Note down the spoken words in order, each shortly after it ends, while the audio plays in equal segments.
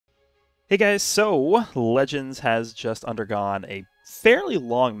Hey guys, so Legends has just undergone a fairly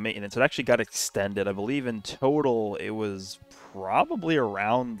long maintenance. It actually got extended. I believe in total it was probably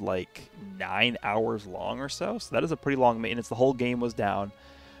around like 9 hours long or so. So that is a pretty long maintenance. The whole game was down.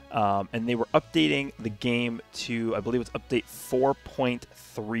 And they were updating the game to, I believe it's update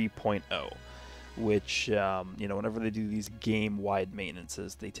 4.3.0, which, whenever they do these game-wide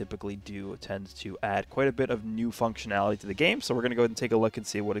maintenances, they typically do tend to add quite a bit of new functionality to the game. So we're going to go ahead and take a look and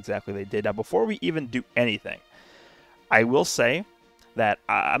see what exactly they did. Now, before we even do anything, I will say that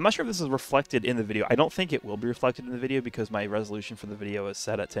I'm not sure if this is reflected in the video. I don't think it will be reflected in the video because my resolution for the video is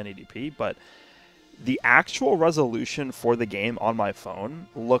set at 1080p, but the actual resolution for the game on my phone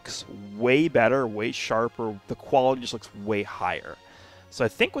looks way better, way sharper. The quality just looks way higher. So I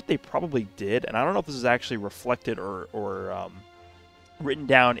think what they probably did, and I don't know if this is actually reflected or written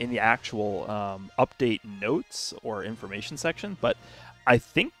down in the actual update notes or information section, but I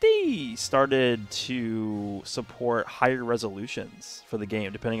think they started to support higher resolutions for the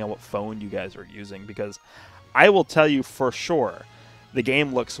game, depending on what phone you guys are using, because I will tell you for sure, the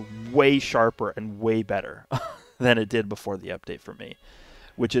game looks way sharper and way better than it did before the update for me,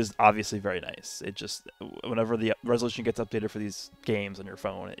 which is obviously very nice. It just, whenever the resolution gets updated for these games on your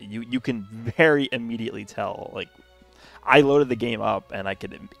phone, you can very immediately tell. Like, I loaded the game up and I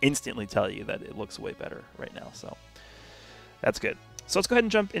could instantly tell you that it looks way better right now. So that's good. So let's go ahead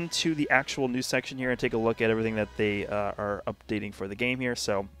and jump into the actual news section here and take a look at everything that they are updating for the game here.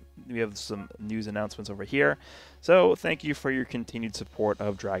 So we have some news announcements over here. So thank you for your continued support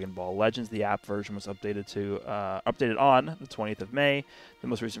of Dragon Ball Legends. The app version was updated on the 20th of May. The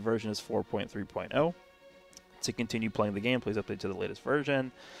most recent version is 4.3.0. To continue playing the game, please update to the latest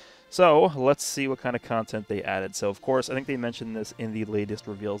version. So let's see what kind of content they added. So of course, I think they mentioned this in the latest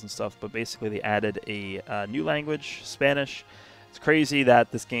reveals and stuff, but basically they added a new language, Spanish. It's crazy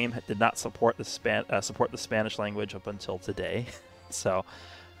that this game did not support the Spanish language up until today. So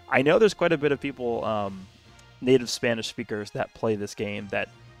I know there's quite a bit of people, native Spanish speakers, that play this game that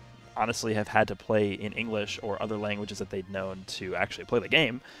honestly have had to play in English or other languages that they'd known to actually play the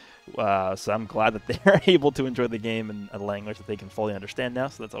game. So I'm glad that they're able to enjoy the game in a language that they can fully understand now,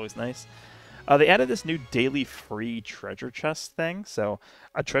 so that's always nice. They added this new daily free treasure chest thing. So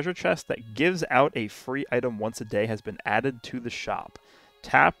a treasure chest that gives out a free item once a day has been added to the shop.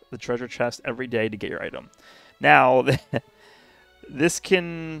 Tap the treasure chest every day to get your item. Now, this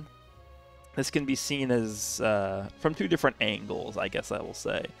can be seen as from two different angles, I guess I will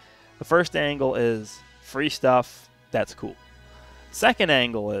say. The first angle is free stuff, that's cool. Second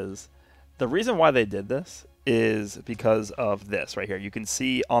angle is the reason why they did this is because of this right here. You can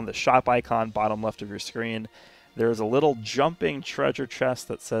see on the shop icon, bottom left of your screen, there's a little jumping treasure chest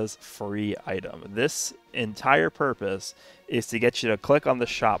that says free item. This entire purpose is to get you to click on the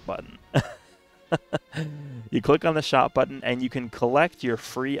shop button. You click on the shop button and you can collect your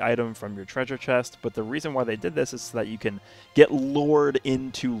free item from your treasure chest, but the reason why they did this is so that you can get lured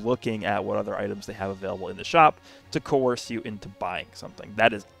into looking at what other items they have available in the shop to coerce you into buying something.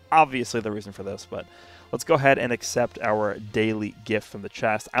 That is obviously the reason for this, but let's go ahead and accept our daily gift from the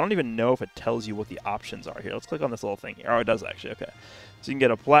chest. I don't even know if it tells you what the options are here. Let's click on this little thing here. Oh, it does actually. Okay. So you can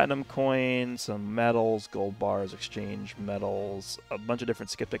get a platinum coin, some medals, gold bars, exchange medals, a bunch of different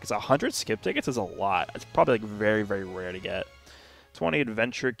skip tickets. 100 skip tickets is a lot. It's probably like very, very rare to get. 20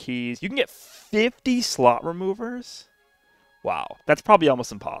 adventure keys. You can get 50 slot removers. Wow. That's probably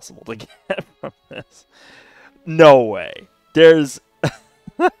almost impossible to get from this. No way. There's...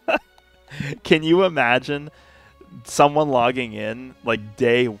 Can you imagine someone logging in like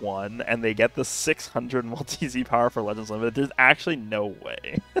day one and they get the 600 multi-Z power for Legends Limited? There's actually no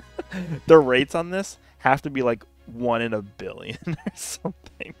way. The rates on this have to be like 1 in a billion or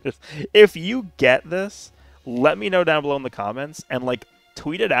something. If you get this, let me know down below in the comments and like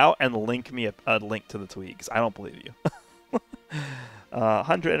tweet it out and link me a link to the tweet because I don't believe you.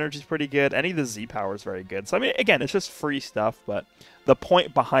 100 energy is pretty good. Any of the Z power is very good. So I mean, again, it's just free stuff, but the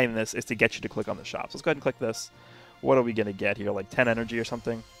point behind this is to get you to click on the shop. So let's go ahead and click this. What are we going to get here? Like 10 energy or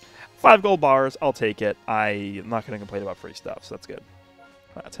something? 5 gold bars. I'll take it. I'm not going to complain about free stuff, so that's good. All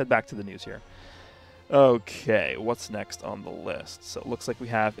right, let's head back to the news here. Okay, what's next on the list? So it looks like we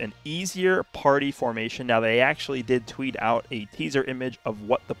have an easier party formation. Now, they actually did tweet out a teaser image of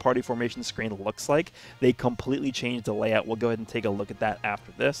what the party formation screen looks like. They completely changed the layout. We'll go ahead and take a look at that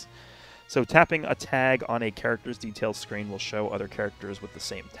after this. So tapping a tag on a character's details screen will show other characters with the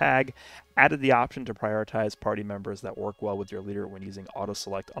same tag. Added the option to prioritize party members that work well with your leader when using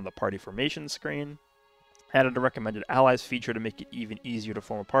auto-select on the party formation screen. Added a recommended allies feature to make it even easier to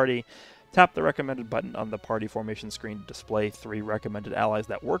form a party. Tap the recommended button on the party formation screen to display 3 recommended allies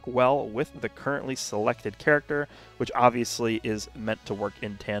that work well with the currently selected character, which obviously is meant to work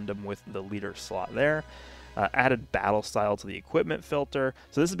in tandem with the leader slot there. Added battle style to the equipment filter.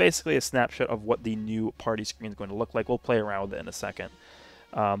 So this is basically a snapshot of what the new party screen is going to look like. We'll play around with it in a second.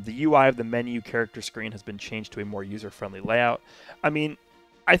 The UI of the menu character screen has been changed to a more user-friendly layout. I mean,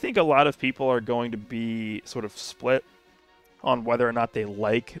 I think a lot of people are going to be sort of split on whether or not they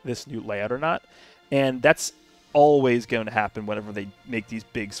like this new layout or not. And that's always going to happen whenever they make these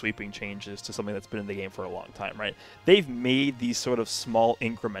big sweeping changes to something that's been in the game for a long time, right? They've made these sort of small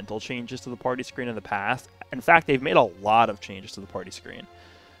incremental changes to the party screen in the past. In fact, they've made a lot of changes to the party screen.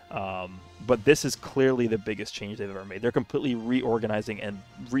 But this is clearly the biggest change they've ever made. They're completely reorganizing and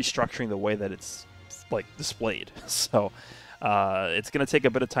restructuring the way that it's like displayed. So it's going to take a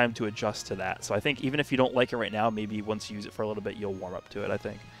bit of time to adjust to that. So I think even if you don't like it right now, maybe once you use it for a little bit, you'll warm up to it, I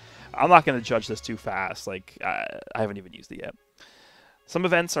think. I'm not going to judge this too fast. Like, I haven't even used it yet. Some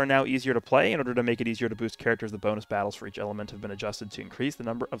events are now easier to play. In order to make it easier to boost characters, the bonus battles for each element have been adjusted to increase the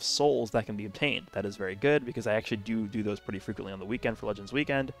number of souls that can be obtained. That is very good, because I actually do those pretty frequently on the weekend for Legends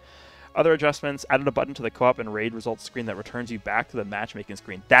Weekend. Other adjustments, added a button to the co-op and raid results screen that returns you back to the matchmaking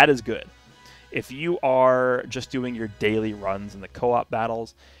screen. That is good. If you are just doing your daily runs in the co-op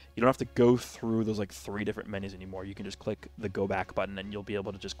battles, you don't have to go through those like 3 different menus anymore. You can just click the go back button and you'll be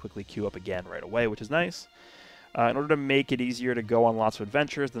able to just quickly queue up again right away, which is nice. In order to make it easier to go on lots of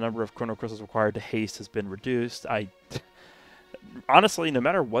adventures, the number of chrono crystals required to haste has been reduced. Honestly, no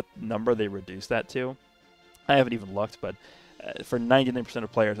matter what number they reduce that to, I haven't even looked, but for 99%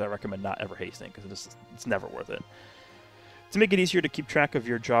 of players, I recommend not ever hasting, because it's never worth it. To make it easier to keep track of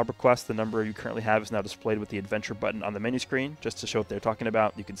your job requests, the number you currently have is now displayed with the adventure button on the menu screen. Just to show what they're talking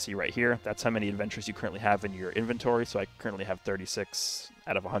about, you can see right here, that's how many adventures you currently have in your inventory. So I currently have 36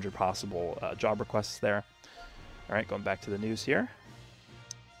 out of 100 possible job requests there. All right, going back to the news here.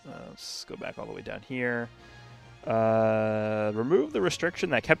 Let's go back all the way down here. Remove the restriction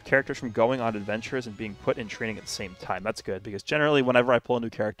that kept characters from going on adventures and being put in training at the same time. That's good, because generally whenever I pull a new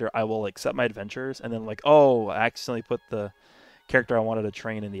character, I will accept my adventures and then like, oh, I accidentally put the character I wanted to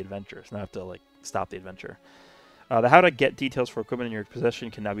train in the adventures, and I have to like stop the adventure. The how to get details for equipment in your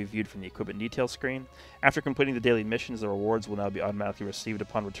possession can now be viewed from the equipment details screen. After completing the daily missions, the rewards will now be automatically received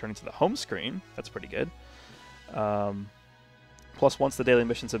upon returning to the home screen. That's pretty good. Plus, once the daily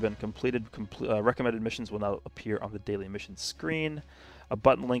missions have been completed, recommended missions will now appear on the daily missions screen. A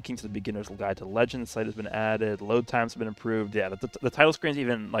button linking to the beginner's guide to Legends site has been added. Load times have been improved. Yeah, the title screen's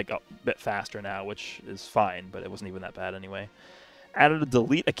even like a bit faster now, which is fine, but it wasn't even that bad anyway. Added a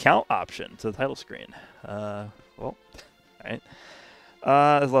delete account option to the title screen. Well, all right.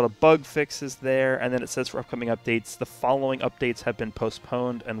 There's a lot of bug fixes there, and then it says for upcoming updates, the following updates have been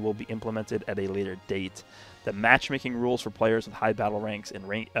postponed and will be implemented at a later date. The matchmaking rules for players with high battle ranks in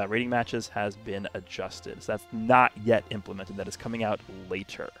rating matches has been adjusted. So that's not yet implemented. That is coming out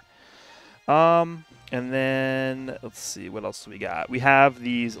later. And then, let's see, what else we got? We have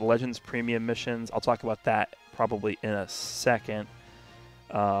these Legends Premium missions. I'll talk about that probably in a second.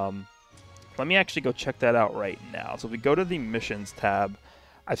 Let me actually go check that out right now. So if we go to the Missions tab,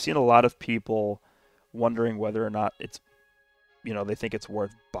 I've seen a lot of people wondering whether or not it's, they think it's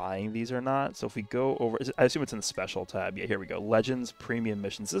worth buying these or not. So if we go over, I assume it's in the Special tab. Yeah, here we go. Legends Premium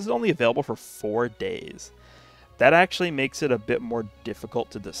Missions. This is only available for 4 days. That actually makes it a bit more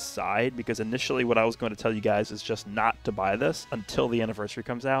difficult to decide, because initially what I was going to tell you guys is just not to buy this until the anniversary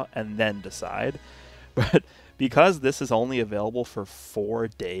comes out and then decide. But because this is only available for 4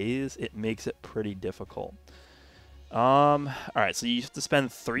 days, it makes it pretty difficult. All right, so you have to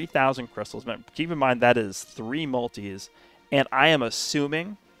spend 3,000 crystals. Keep in mind that is 3 multis, and I am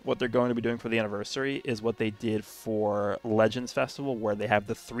assuming what they're going to be doing for the anniversary is what they did for Legends Festival, where they have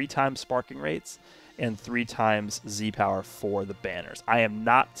the 3 times sparking rates and 3 times Z power for the banners. I am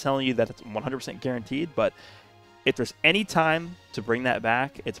not telling you that it's 100% guaranteed, but if there's any time to bring that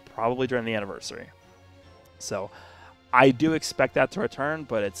back, it's probably during the anniversary. So I do expect that to return,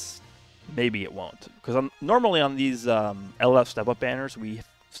 but maybe it won't. Because normally on these LF step-up banners, we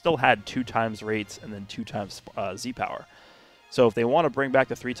still had 2 times rates and then 2 times Z power. So if they want to bring back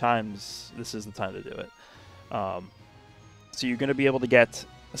the 3 times, this is the time to do it. So you're going to be able to get,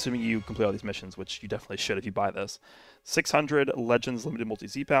 assuming you complete all these missions, which you definitely should if you buy this, 600 Legends Limited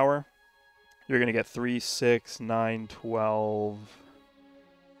Multi-Z power. You're going to get 3, 6, 9, 12...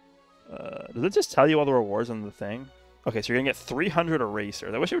 does it just tell you all the rewards on the thing? Okay, so you're going to get 300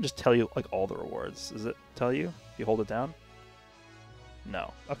 erasers. I wish it would just tell you like all the rewards. Does it tell you if you hold it down?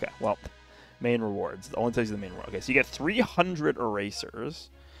 No. Okay, well, Main rewards. It only tells you the main reward. Okay, so you get 300 erasers.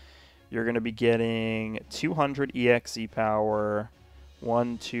 You're going to be getting 200 EXE power,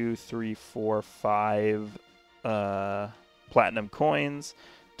 1, 2, 3, 4, 5 platinum coins,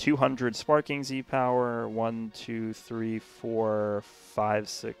 200 sparking Z power, 1, 2, 3, 4, 5,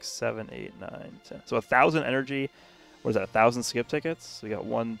 6, 7, 8, 9, 10. So 1,000 energy. What is that? 1,000 skip tickets. So we got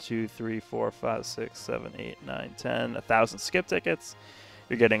 1, 2, 3, 4, 5, 6, 7, 8, 9, 10. 1,000 skip tickets.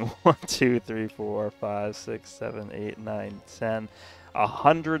 You're getting 1, 2, 3, 4, 5, 6, 7, 8, 9, 10.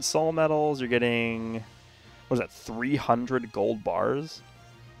 100 soul medals. You're getting, what is that? 300 gold bars.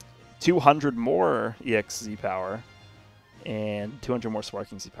 200 more EXZ power. And 200 more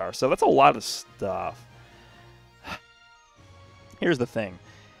sparking Z power. So that's a lot of stuff. Here's the thing.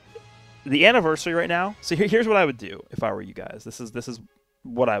 The anniversary right now. So here's what I would do if I were you guys. This is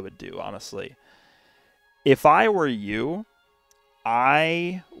what I would do, honestly. If I were you,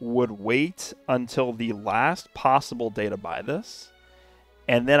 I would wait until the last possible day to buy this.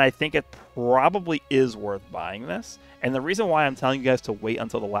 And then I think it probably is worth buying this. And the reason why I'm telling you guys to wait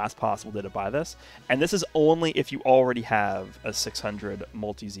until the last possible day to buy this, and this is only if you already have a 600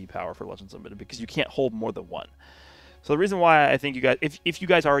 multi-Z power for Legends Limited, because you can't hold more than one. So the reason why I think you guys, if you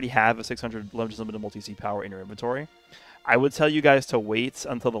guys already have a 600 Legends Limited multi-Z power in your inventory, I would tell you guys to wait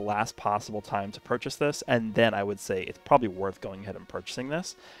until the last possible time to purchase this, and then I would say it's probably worth going ahead and purchasing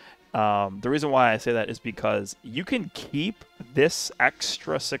this. The reason why I say that is because you can keep this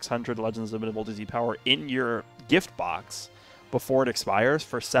extra 600 Legends Limited multi-Z power in your gift box before it expires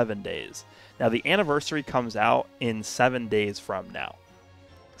for 7 days. Now, the anniversary comes out in 7 days from now.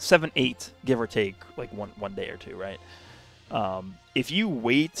 7, 8, give or take, like one day or two, right? If you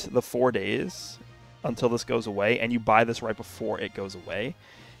wait the 4 days until this goes away and you buy this right before it goes away,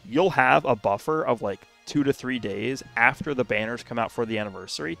 you'll have a buffer of like 2 to 3 days after the banners come out for the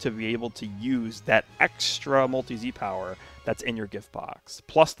anniversary to be able to use that extra multi-Z power that's in your gift box,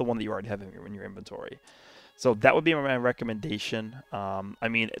 plus the one that you already have in your inventory. So that would be my recommendation. I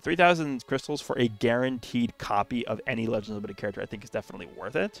mean, 3,000 crystals for a guaranteed copy of any Legends Limited character I think is definitely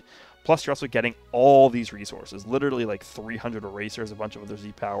worth it. Plus, you're also getting all these resources, literally like 300 erasers, a bunch of other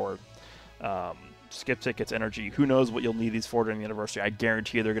Z power, skip tickets, energy. Who knows what you'll need these for during the anniversary. I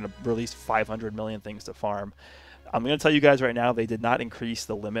guarantee you they're going to release 500 million things to farm. I'm going to tell you guys right now, they did not increase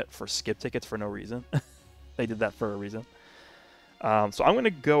the limit for skip tickets for no reason. They did that for a reason. So I'm going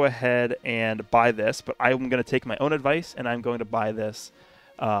to go ahead and buy this, but I'm going to take my own advice, and I'm going to buy this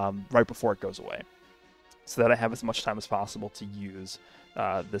right before it goes away, so that I have as much time as possible to use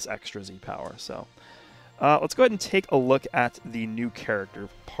this extra Z power. So let's go ahead and take a look at the new character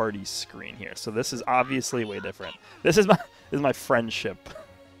party screen here. So this is obviously way different. This is my friendship.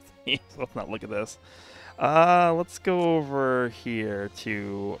 So let's not look at this. Let's go over here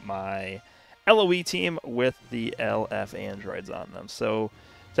to my LOE team with the LF androids on them. So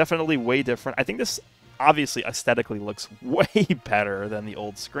definitely way different. I think this obviously aesthetically looks way better than the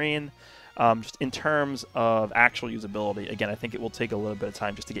old screen. Just in terms of actual usability, again, I think it will take a little bit of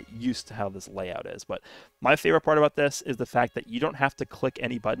time just to get used to how this layout is. But my favorite part about this is the fact that you don't have to click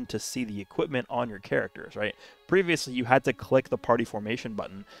any button to see the equipment on your characters, right? Previously, you had to click the party formation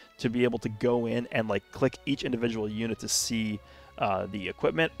button to be able to go in and like click each individual unit to see the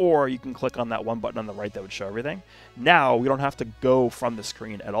equipment, or you can click on that one button on the right that would show everything. Now we don't have to go from the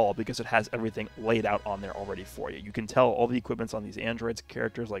screen at all because it has everything laid out on there already for you. You can tell all the equipments on these androids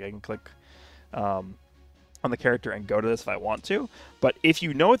characters, like I can click on the character and go to this if I want to, but if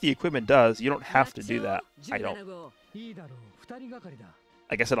you know what the equipment does, you don't have to do that. I don't.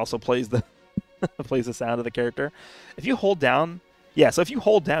 I guess it also plays the plays the sound of the character. If you hold down, yeah, so if you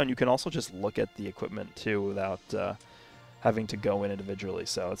hold down, you can also just look at the equipment too without having to go in individually,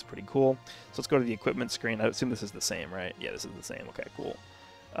 so it's pretty cool. So let's go to the equipment screen. I assume this is the same, right? Yeah, this is the same. Okay, cool.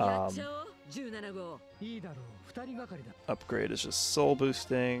 Upgrade is just soul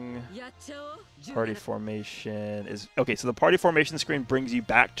boosting. Party formation is... Okay, so the party formation screen brings you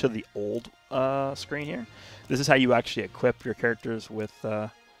back to the old screen here. This is how you actually equip your characters with, I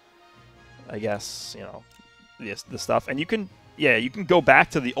guess, you know, the stuff. And you can, yeah, you can go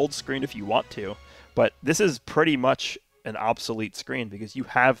back to the old screen if you want to, but this is pretty much an obsolete screen because you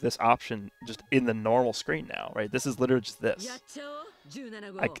have this option just in the normal screen now, right? This is literally just this.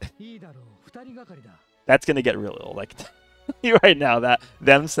 That's gonna get really old. Like right now, that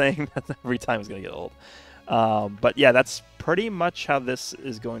them saying that every time is gonna get old. But yeah, that's pretty much how this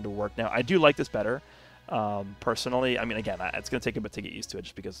is going to work now. I do like this better, personally. I mean, again, it's gonna take a bit to get used to it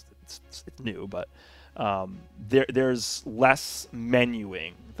just because it's new, but there's less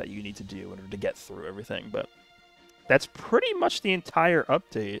menuing that you need to do in order to get through everything. But that's pretty much the entire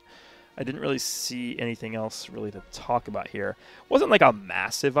update. I didn't really see anything else really to talk about here. Wasn't like a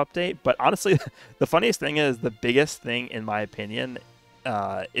massive update, but honestly, the funniest thing is the biggest thing, in my opinion,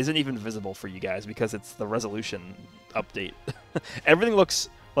 isn't even visible for you guys because it's the resolution update. Everything looks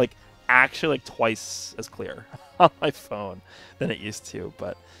like actually like twice as clear on my phone than it used to,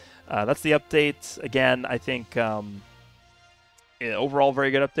 but that's the update. Again, I think overall very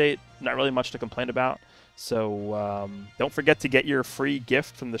good update. Not really much to complain about. So don't forget to get your free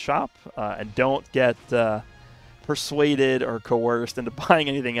gift from the shop, and don't get persuaded or coerced into buying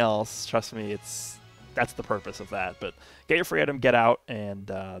anything else. Trust me, that's the purpose of that. But get your free item, get out, and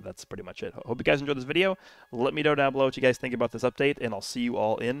that's pretty much it. Hope you guys enjoyed this video. Let me know down below what you guys think about this update, and I'll see you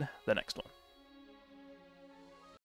all in the next one.